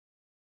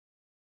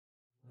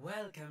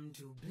Welcome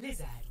to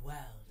Blizzard World.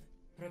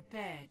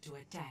 Prepare to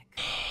attack.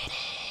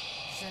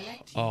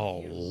 Select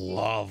Oh,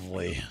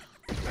 lovely.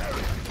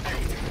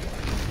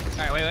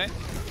 Alright, wait.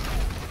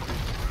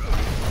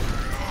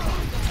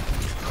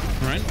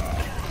 Alright.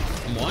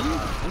 I'm one.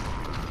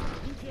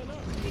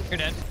 You're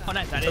dead. Oh,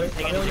 nice. I didn't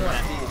take anything for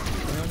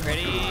that.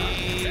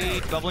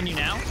 Ready? Bubbling you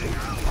now.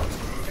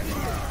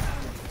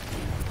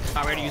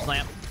 Alright, ready to use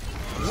lamp.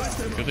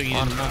 Good thing you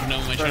didn't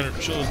know my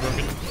shoulder's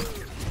broken.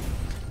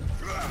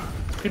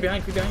 Creep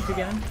behind.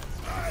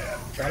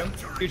 Got him.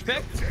 Huge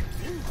pick.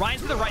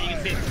 Ryan's to the right, you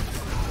can see it.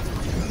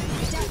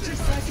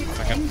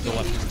 Back up to the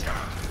left.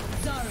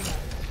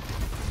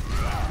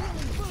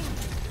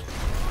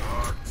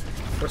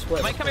 We're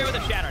split. Might come here with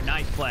a shatter.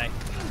 Nice play.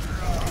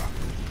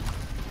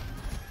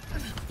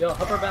 Yo,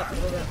 upper back.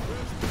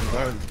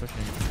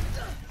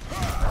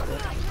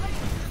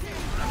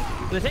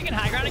 They're taking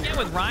high ground again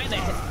with Ryan.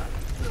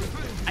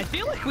 I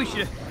feel like we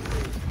should.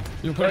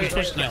 You're putting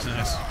push.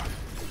 Nice.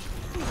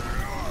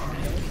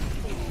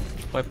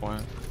 Play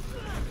point.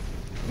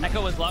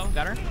 Echo was low.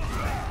 Got her.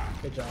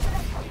 Good job.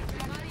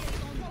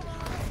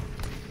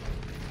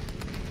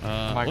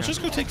 Let's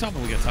just go take top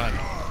when we get time.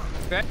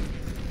 Okay.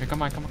 Here,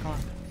 come on.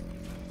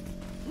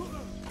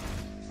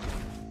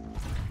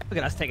 Look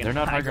at us taking They're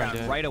not high high ground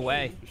ground yet. right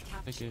away.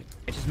 Take it.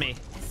 It's just me.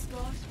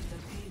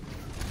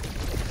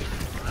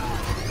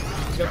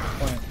 He's got the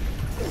point.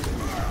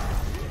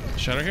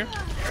 Shatter here.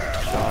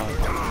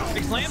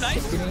 Big slam.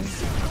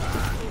 Nice.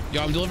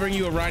 Yo, I'm delivering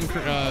you a Ryan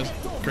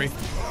Grape.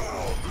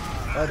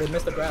 Oh, they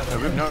missed the grab.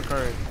 No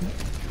card.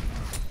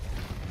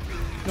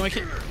 No, I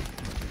can't.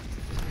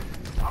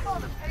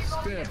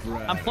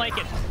 I'm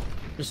flanking.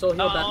 You're still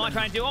healed back. Oh, I'm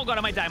trying to do. Oh god,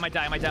 I might die.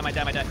 Nice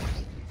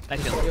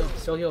Still kill.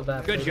 Still healed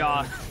back. Good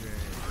job.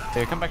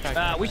 Hey, come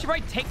back. We should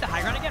probably take the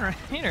high ground again, right?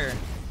 Or...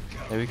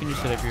 Yeah, we can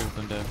just sit up here with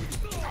them dead.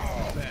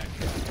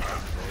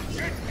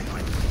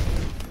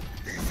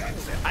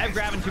 I have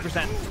grabbing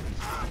 2%.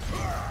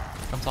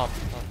 Come top.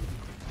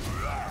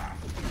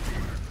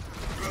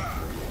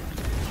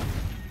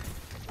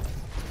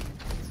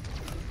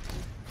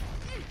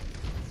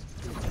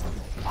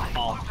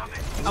 Oh.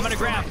 I'm gonna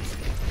grab.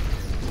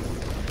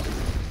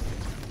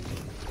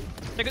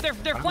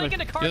 They're flanking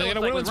the card. Yeah, they got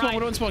a widow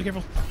in spawn,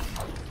 careful.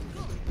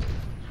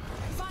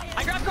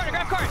 I grab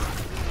card.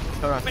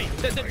 Wait,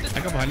 I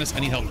go behind us. I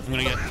need help. I'm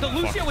gonna get. the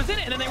Lucio was in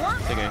it and then they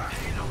weren't. Take it.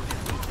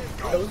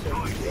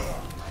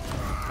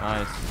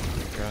 Nice.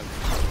 Good grab.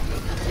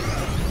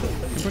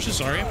 Push the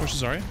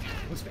Zarya.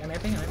 I'm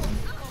amping.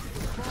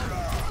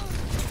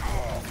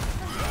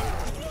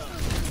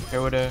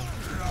 Here with a.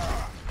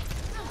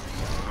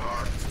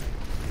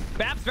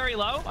 Bap's very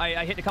low.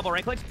 I hit a couple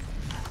right clicks.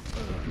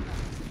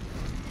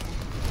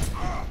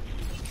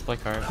 Play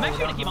card. I'm actually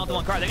gonna keep multiple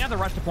on card. They're gonna have to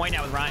rush to point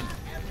now with Ryan.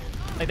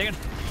 Like they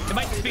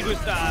might speed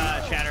boost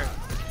shatter.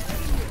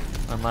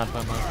 I'm left.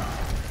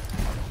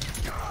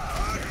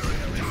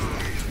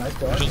 Nice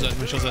play.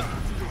 Michelle's dead.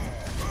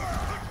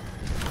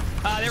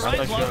 They're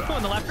Ryan's low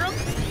in the left room.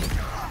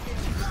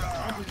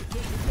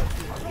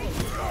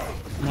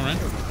 Come on, Ryan.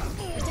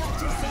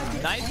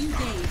 Nice.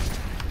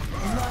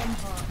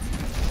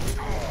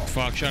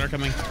 Fuck, shatter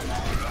coming. It's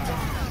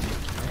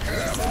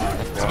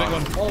a big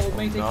one. Oh,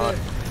 may take that.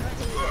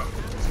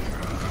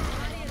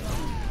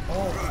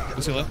 Oh,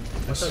 Lucilla.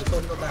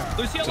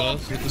 Lucio.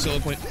 Lucilla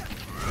point.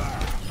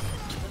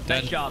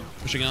 Dead. Nice job.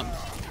 Pushing up.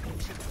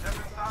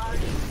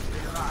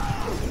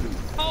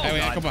 Oh, Hey,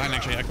 wait, I God. come behind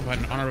actually. I come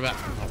behind. On our back.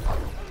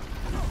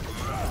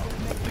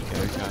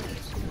 Okay.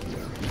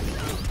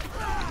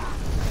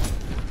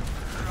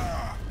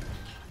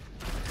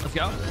 Let's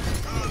go.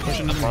 Push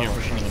another one here.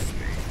 Push another one.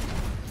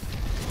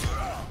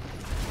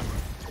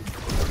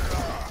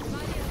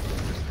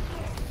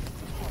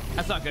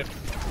 That's not good.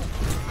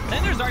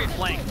 Then there's already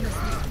flank.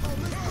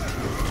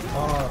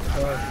 Oh,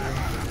 God.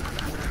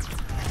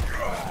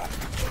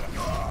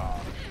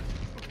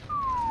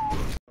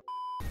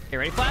 Okay,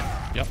 ready, Flat?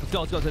 Yep. Let's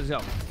go.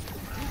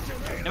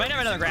 They might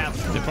have another grab.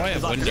 They probably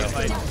have window.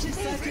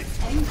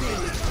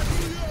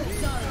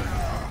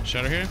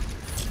 Shatter here.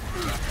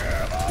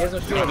 He has no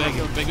shield.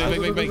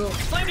 Big.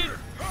 Flame, dude.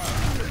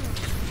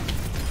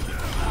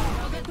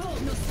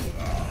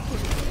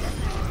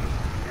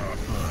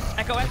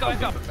 Echo.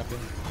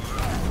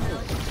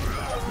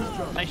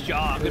 Nice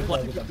job. Good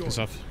play. Good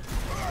stuff.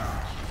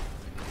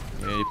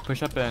 Yeah, you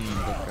push up and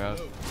go grab.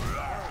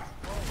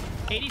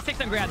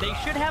 86 on grab. They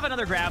should have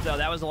another grab though.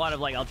 That was a lot of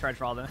like I'll charge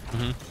for all them.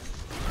 I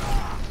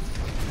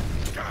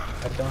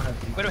don't have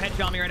to. Widow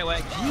headshot me right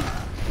away.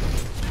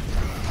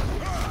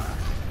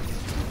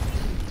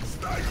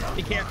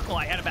 Be careful.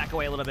 I had to back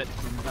away a little bit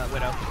from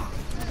Widow.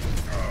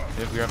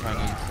 They have grab behind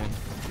you.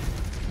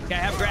 Okay, I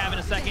have grab in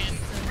a second.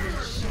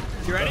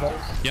 You ready?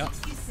 Yep.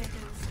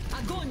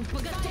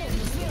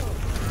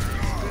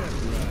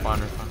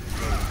 Fine.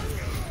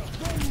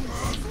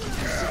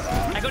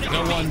 I go to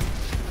Got one.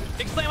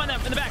 Big slam on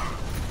them in the back.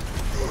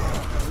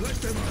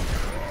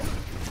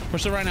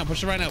 Push the right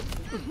out.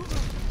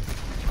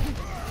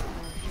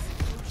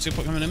 See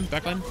what coming in.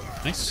 Backline.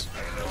 Nice.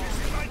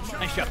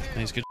 Nice shot.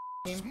 Nice. Good.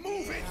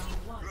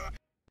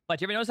 But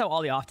you ever notice how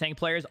all the off-tank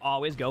players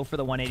always go for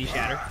the 180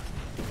 shatter?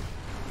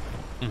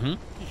 Mm-hmm.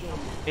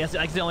 Yes,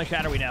 that's the only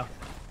shatter we know.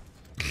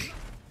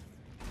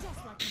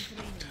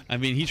 I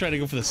mean, he tried to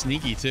go for the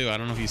sneaky too. I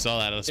don't know if you saw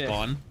that at a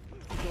spawn.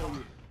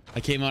 I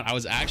came out. I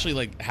was actually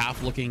like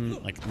half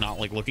looking, like not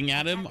like looking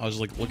at him. I was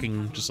like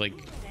looking, just like,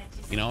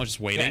 you know,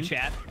 just waiting.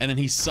 Chat. And then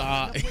he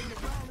saw,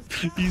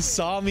 he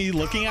saw me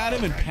looking at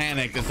him and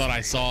panicked and thought I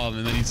saw him.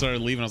 And then he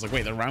started leaving. I was like,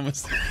 wait, the round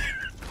was.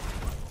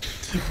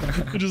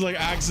 Just like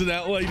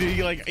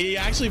accidentally, like he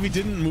actually, if he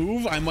didn't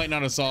move, I might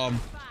not have saw him.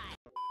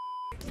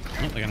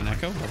 Oh, they got an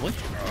echo. Lovely.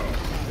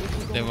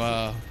 They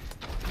have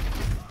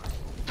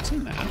what's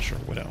an Ash or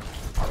Widow?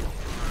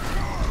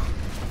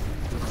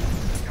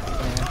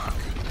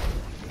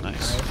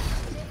 Nice.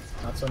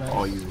 Not so nice.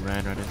 Oh, you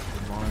ran right into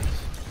Mars.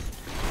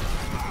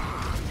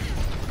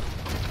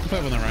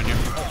 Put one around here.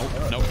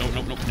 Oh,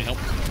 nope. Need help.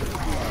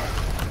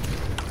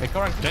 Hey,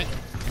 correct. Okay.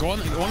 Go on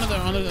the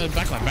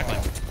backline.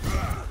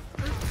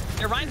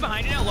 Yeah, Ryan's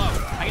behind you now, low.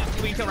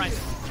 We can kill Ryan.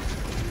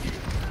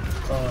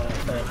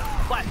 Okay.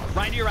 Flat.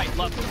 Ryan to your right,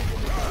 love.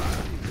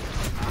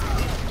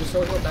 Just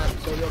solo back.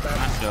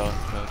 Chill.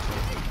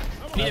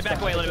 We need to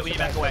back away a little bit. We need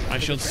to back away. My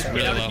shield's Get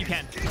really out low. if you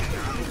can.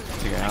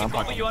 Okay, I I'm can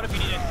bubble fucking. you out if you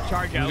need to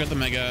charge You out. got the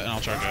mega, and I'll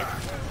charge out.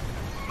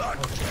 I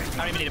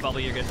don't even need to bubble.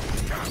 You're good.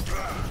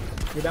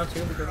 You're down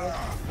 2 because of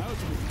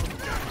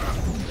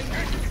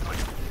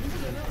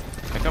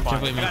Pick up on.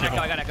 Carefully, I man, got careful.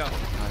 echo. I got echo.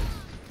 Nice.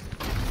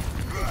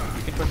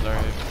 You can push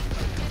Larry.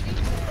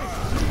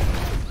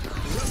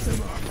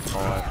 Oh,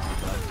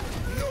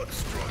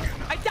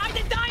 I died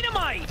to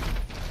dynamite.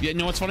 Yeah, you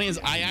know what's funny is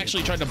I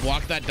actually tried to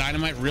block that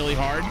dynamite really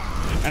hard,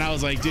 and I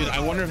was like, dude, I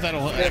wonder if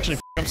that'll actually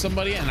f up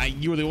somebody.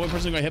 And you were the only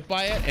person who got hit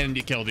by it, and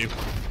it killed you.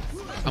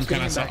 I'm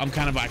kind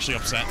of actually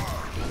upset.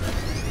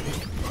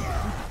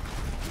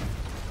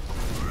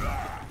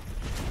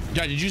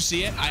 Yeah, did you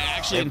see it? I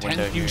actually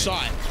you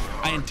saw it.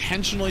 I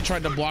intentionally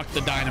tried to block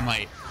the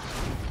dynamite.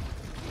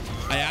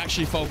 I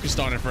actually focused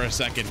on it for a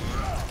second,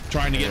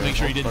 trying to make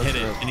sure he didn't hit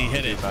it, and he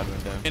hit it,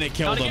 and it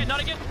killed him.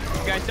 Not again.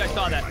 Guys, I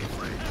saw that.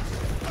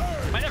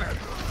 Might never hurt.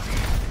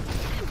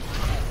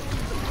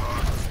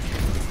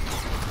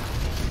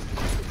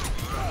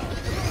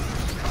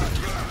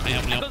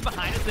 Echo's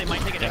behind us. They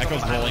might take an echo.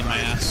 Echo's rolling my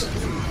ass.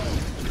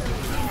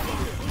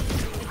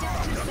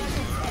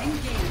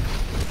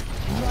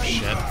 Oh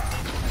shit.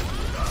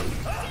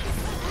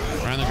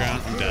 Around the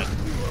ground, I'm dead.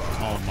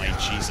 Oh my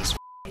Jesus.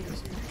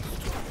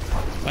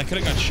 If I could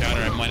have got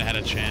Shatter, I might have had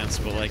a chance,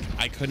 but like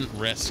I couldn't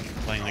risk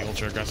playing like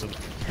ultra aggressive.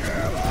 Get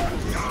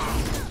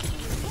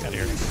out of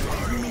here.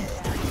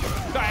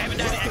 Sorry, I haven't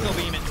done an echo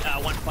beam in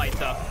one fight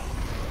though.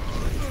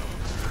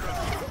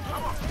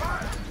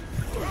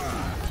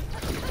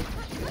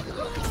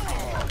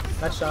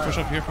 Nice shot. Push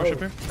up here, push up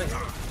here. Nice.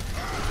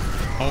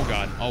 Oh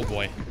god, oh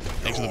boy.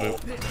 Thanks for the boot.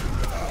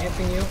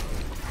 Amping you.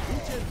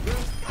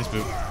 Nice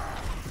boot.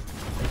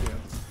 Thank you.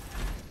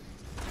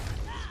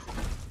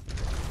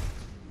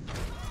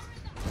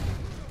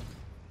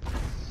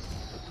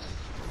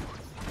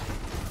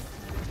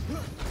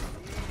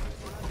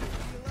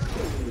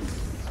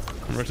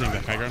 I'm rotating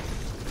back high ground.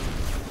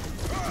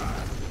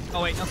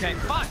 Oh wait, okay.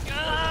 Fuck!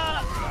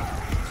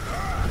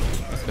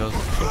 Let's go.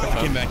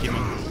 Came back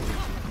even.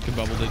 Good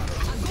bubble did.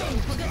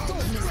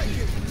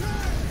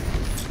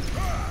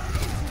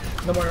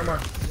 No more.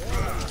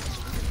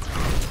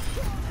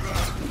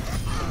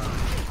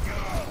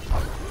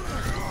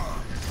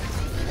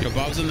 Yo,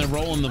 Bob's in there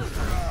rolling them.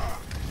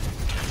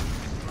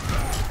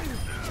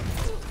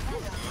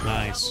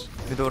 Nice.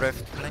 Middle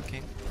left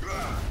flanking.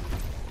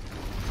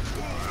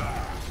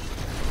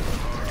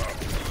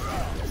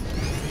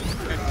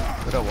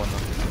 Good one.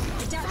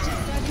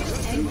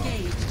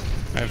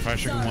 I have 5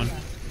 stricken 1.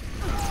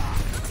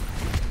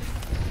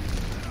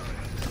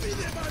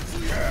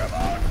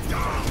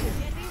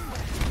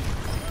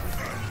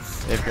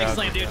 They've grabbed.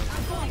 Slam, dude.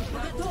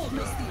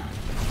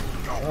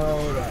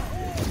 Oh, yeah.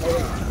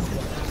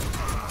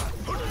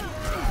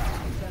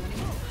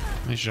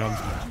 Nice job.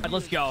 Alright,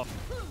 let's go.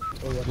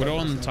 Widow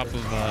on top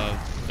of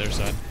their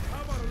side.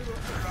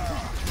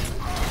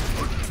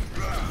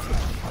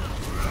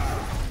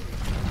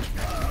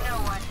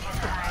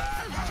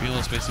 Give me a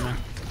little spacey, man.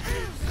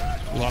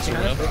 We lost our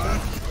Widow.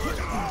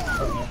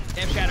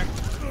 Damn shatter.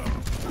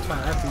 It's fine,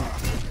 I have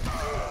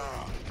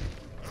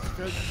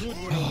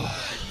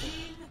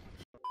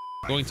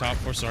Going top,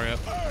 or sorry up.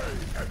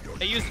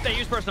 They use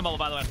personal bubble,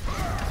 by the way.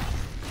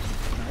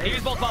 They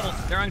use both bubbles.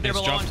 They're on Nice,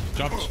 below on.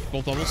 dropped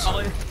both bubbles.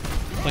 Bubble.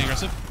 Playing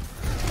aggressive.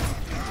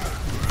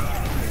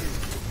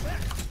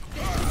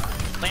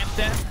 Lamp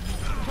set.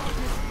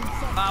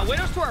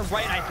 Widow's to our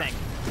right, I think.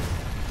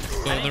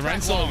 The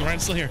Rein's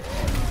still here.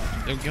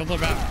 He'll play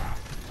back.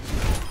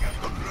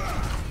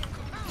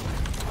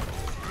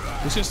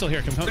 Lucio's still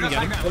here. Come help me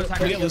get him.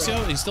 Can we get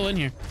Lucio? He's still in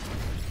here.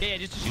 Yeah,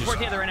 just work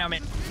together right now,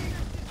 man.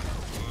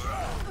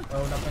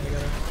 Oh, nothing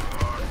together.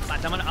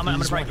 I'm gonna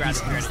probably grab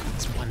this here.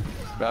 It's one.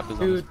 Grab his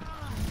Dude.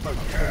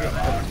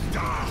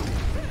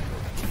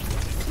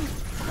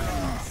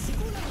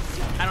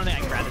 I don't think I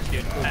can grab this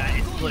dude.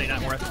 It's literally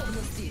not worth it.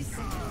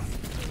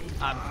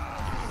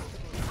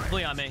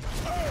 Flee on me.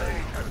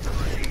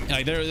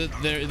 Like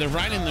the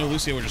Ryan and the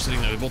Lucio were just sitting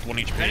there. They both 1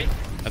 HP. Ready?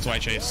 That's why I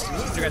chased.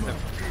 Aggressive.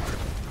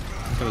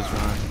 That was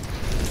wrong.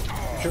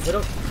 Shoot,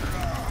 middle.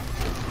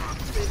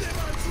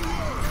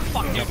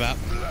 Fuck you. Jump out.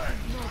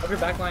 Up your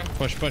back line.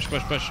 Push, push,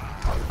 push, push.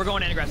 We're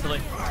going in aggressively.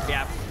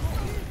 Yeah.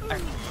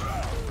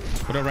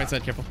 Put it right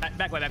side, careful.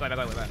 Back way, back way, back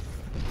way, back way.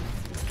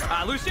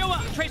 Lucio,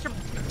 Tracer. Okay,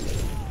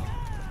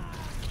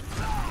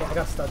 I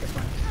got stuck, it's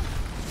fine.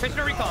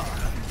 Tracer recall.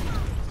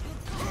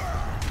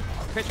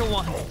 Tracer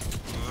 1.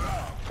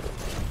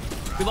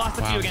 We lost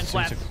a few against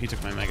last. He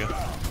took my mega.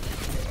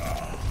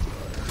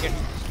 Here.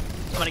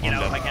 I'm gonna get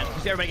out if I can.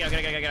 Just everybody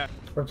get out.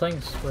 We're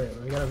playing split.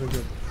 We gotta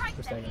regroup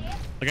for a second.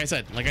 Like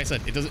I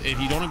said, it doesn't. If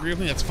you don't agree with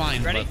me, that's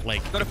fine. Ready? But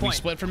like, Go to if we point.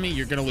 split from me,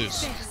 you're gonna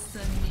lose.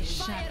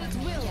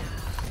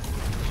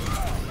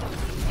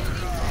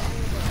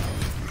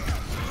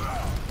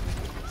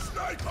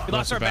 We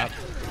lost our about. back.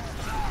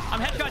 I'm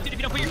headshot, dude, if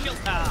you don't put your shield.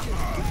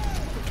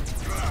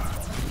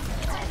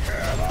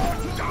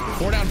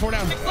 Four down, 4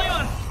 down. Play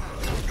on.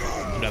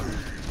 I'm dead.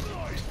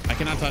 I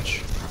cannot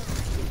touch.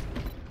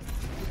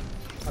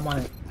 I'm on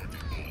it.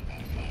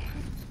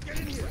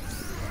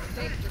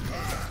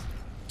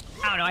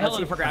 I don't know, I held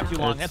on for grab too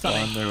long. That's not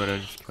me. They would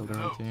have just killed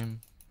our team.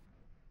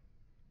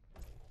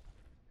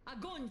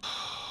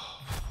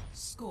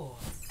 Score.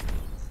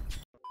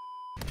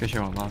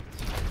 Fisher won't lock.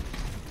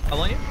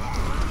 I'll on you.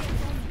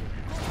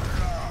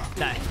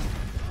 Nice.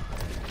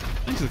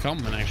 Thanks for the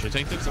compliment, actually.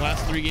 Take this the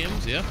last 3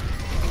 games, yeah.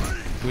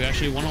 We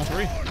actually won all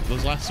 3.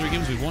 Those last 3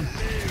 games we've won.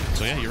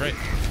 So yeah, you're right.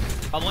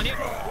 I'll on you.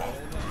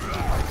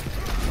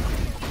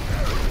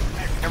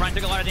 Everyone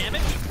took a lot of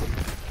damage.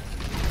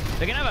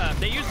 They can have a.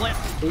 They use lamp.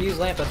 They use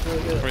lamp, that's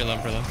really good. Pretty low,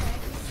 pretty low.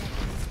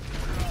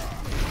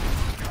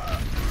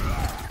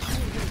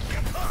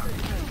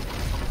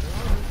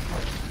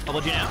 I'll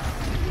hold you now.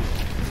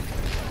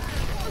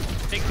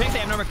 Big pick, they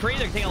have no McCree,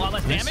 they're taking a lot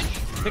less Nice. damage.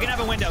 They can have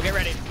a window, get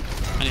ready.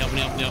 I need help, I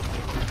need help, I need help.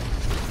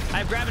 I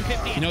have grabbing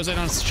 15. He knows I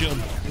don't have shield.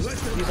 Use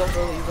up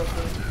early, use up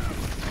early.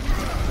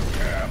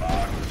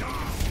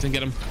 Didn't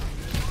get him.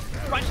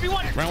 Run, should be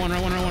one. Run,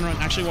 run.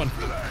 Actually, 1.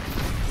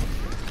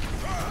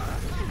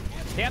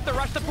 They have to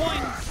rush the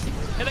point.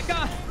 Here they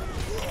come.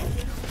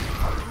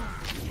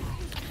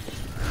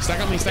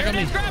 Stack on me, stack on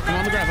me. I'm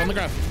on the grab, on the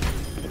grab.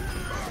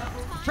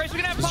 Tracer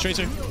gonna have This is pump.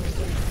 Tracer.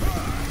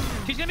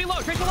 She's gonna be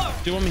low, Tracer low.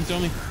 Do on me, do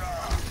on me.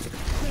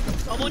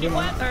 I'll hold you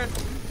flat. Or...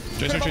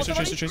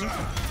 Tracer.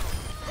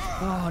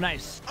 Oh,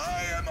 nice.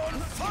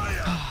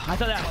 I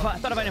thought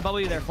if I didn't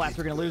bubble you there, flats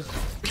were gonna lose.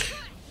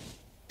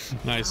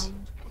 Nice.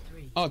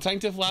 Oh,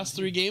 Tank Tiff last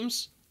 3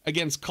 games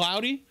against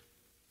Cloudy,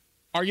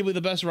 arguably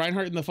the best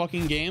Reinhardt in the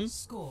fucking game,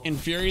 and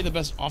Fury the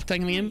best off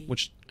tank in the game.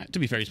 Which, to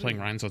be fair, he's playing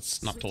Ryan, so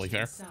it's not totally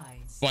fair.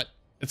 But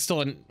it's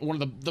still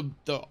one of the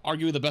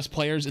arguably the best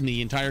players in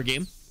the entire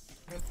game.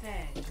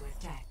 Prepare to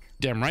attack.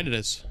 Damn right it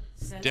is.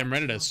 Damn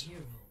right it is.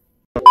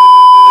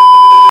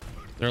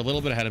 They're a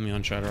little bit ahead of me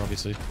on chatter,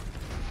 obviously.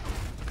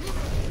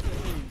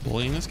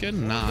 Bullying this kid?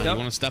 Nah. Yep. You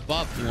want to step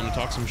up? You want to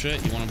talk some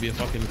shit? You want to be a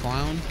fucking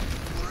clown?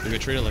 You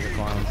get treated like a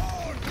clown.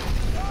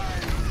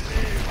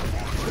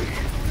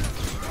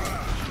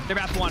 They're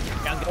back 1.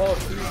 Oh,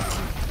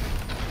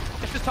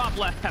 It's just top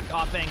left,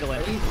 off angle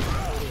it.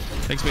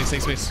 Take space,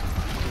 take space.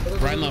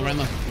 Ryan low, Ryan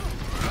low.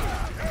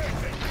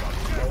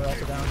 we're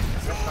also down.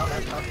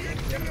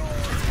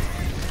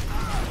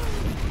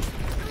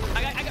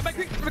 I got my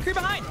McCree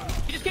behind.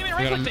 He just came in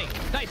right got with him. me.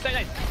 Nice.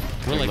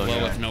 We're like Low low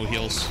guy. with no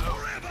heals.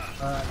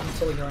 I'm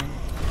totally healing.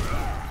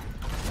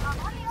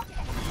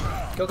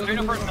 Go. There's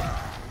no person.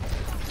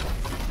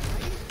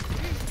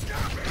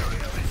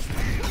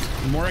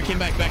 Mora came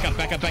back up.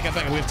 We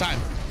have time.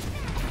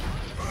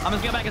 I'm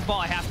just gonna back his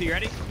ball. I have to. You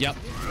ready? Yep.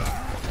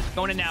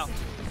 Going in now.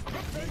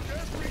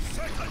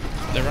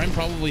 The Ryan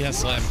probably has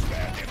slam.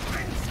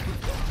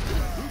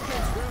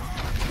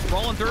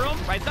 Rolling through him.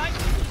 Right side.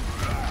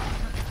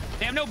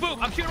 They have no boop.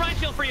 I'm shooting Ryan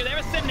shield for you. They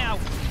have a sim now.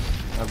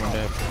 Everyone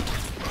dead.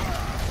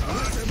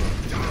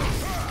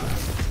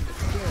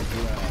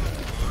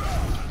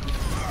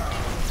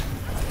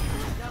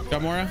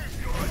 Got Mora?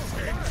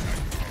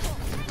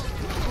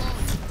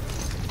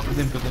 Put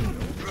in. Come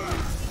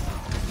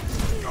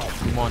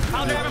on.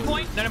 How they're having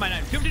point? None of my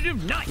knife. Nice. And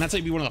that's how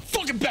you be one of the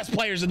fucking best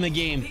players in the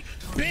game,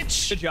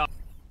 bitch. Good job.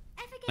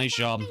 Nice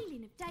job.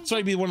 That's how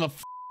you be one of the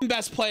fucking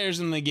best players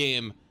in the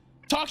game.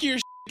 Talk your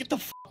shit. Get the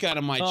fuck out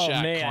of my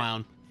chat, man.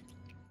 clown.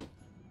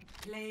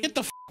 Get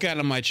the fuck out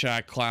of my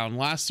chat, clown.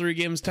 Last 3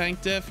 games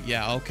tank diff?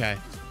 Yeah, okay.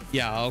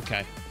 Yeah,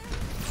 okay.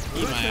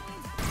 Eat my ass.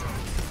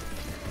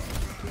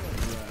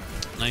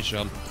 Nice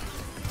job.